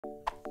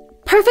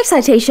Perfect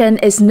citation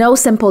is no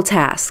simple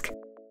task.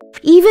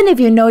 Even if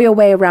you know your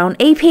way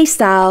around APA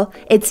style,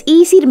 it's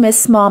easy to miss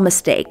small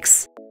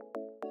mistakes.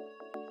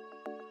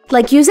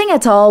 Like using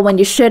et al. When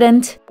you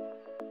shouldn't,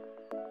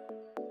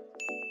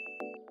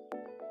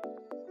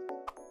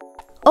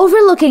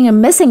 overlooking a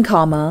missing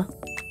comma,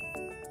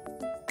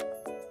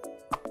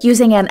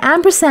 using an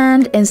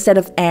ampersand instead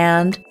of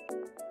and,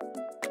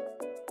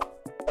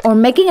 or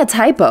making a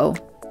typo.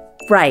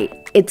 Right,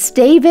 it's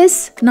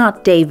Davis,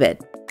 not David.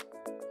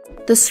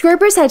 The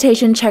Scribbr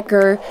citation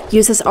checker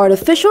uses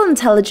artificial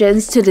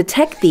intelligence to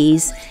detect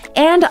these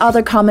and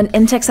other common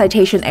in-text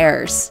citation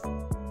errors.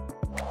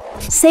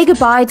 Say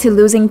goodbye to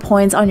losing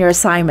points on your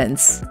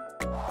assignments.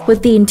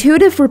 With the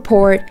intuitive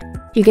report,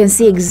 you can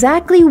see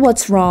exactly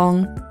what's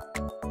wrong,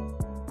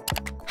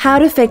 how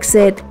to fix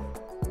it,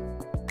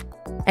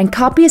 and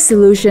copy a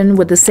solution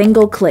with a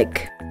single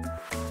click.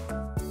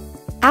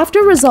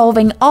 After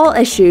resolving all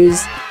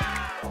issues,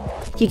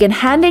 you can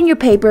hand in your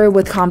paper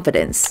with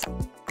confidence.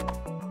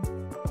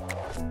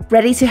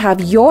 Ready to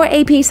have your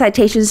AP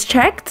citations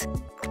checked?